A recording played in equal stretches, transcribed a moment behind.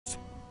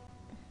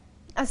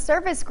A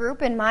service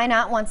group in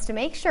Minot wants to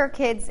make sure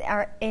kids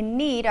in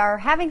need are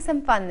having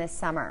some fun this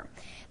summer.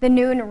 The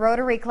Noon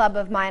Rotary Club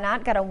of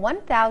Minot got a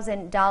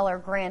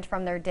 $1,000 grant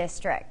from their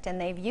district,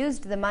 and they've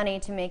used the money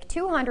to make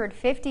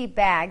 250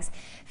 bags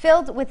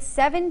filled with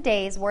 7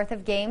 days worth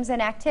of games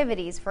and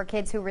activities for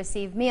kids who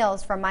receive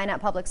meals from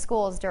Minot Public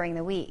Schools during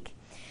the week.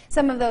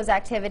 Some of those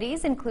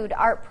activities include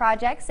art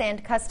projects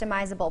and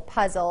customizable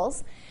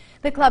puzzles.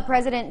 The club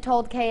president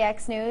told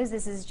KX News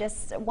this is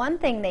just one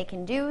thing they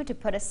can do to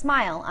put a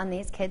smile on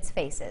these kids'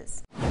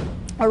 faces.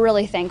 We're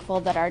really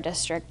thankful that our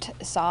district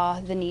saw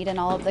the need in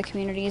all of the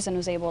communities and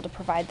was able to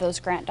provide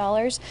those grant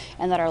dollars,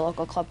 and that our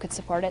local club could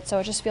support it. So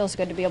it just feels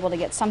good to be able to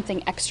get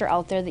something extra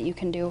out there that you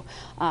can do,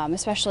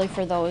 especially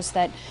for those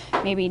that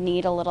maybe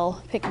need a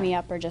little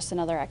pick-me-up or just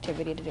another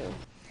activity to do.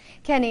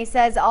 Kenny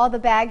says all the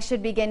bags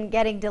should begin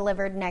getting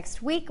delivered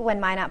next week when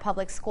Minot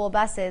Public School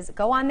buses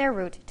go on their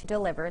route to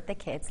deliver the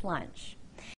kids' lunch.